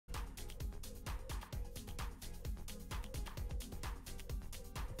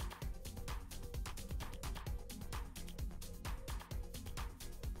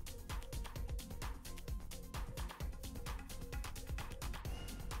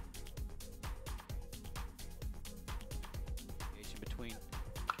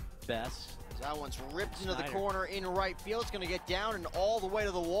best. That one's ripped into the corner in right field. It's going to get down and all the way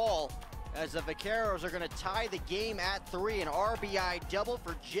to the wall as the Vaqueros are going to tie the game at 3. An RBI double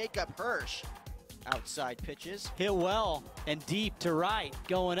for Jacob Hirsch. Outside pitches. Hit well and deep to right.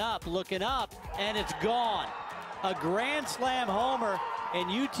 Going up, looking up, and it's gone. A grand slam homer, and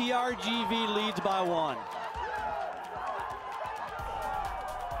UTRGV leads by 1.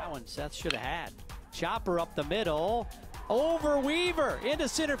 That one Seth should have had. Chopper up the middle. Over Weaver into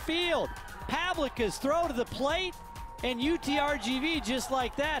center field. Pavlica's throw to the plate, and UTRGV just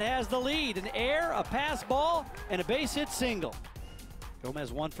like that has the lead. An air, a pass ball, and a base hit single.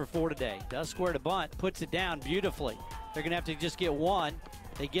 Gomez 1 for 4 today. Does square to bunt, puts it down beautifully. They're going to have to just get one.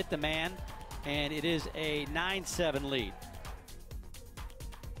 They get the man, and it is a 9-7 lead.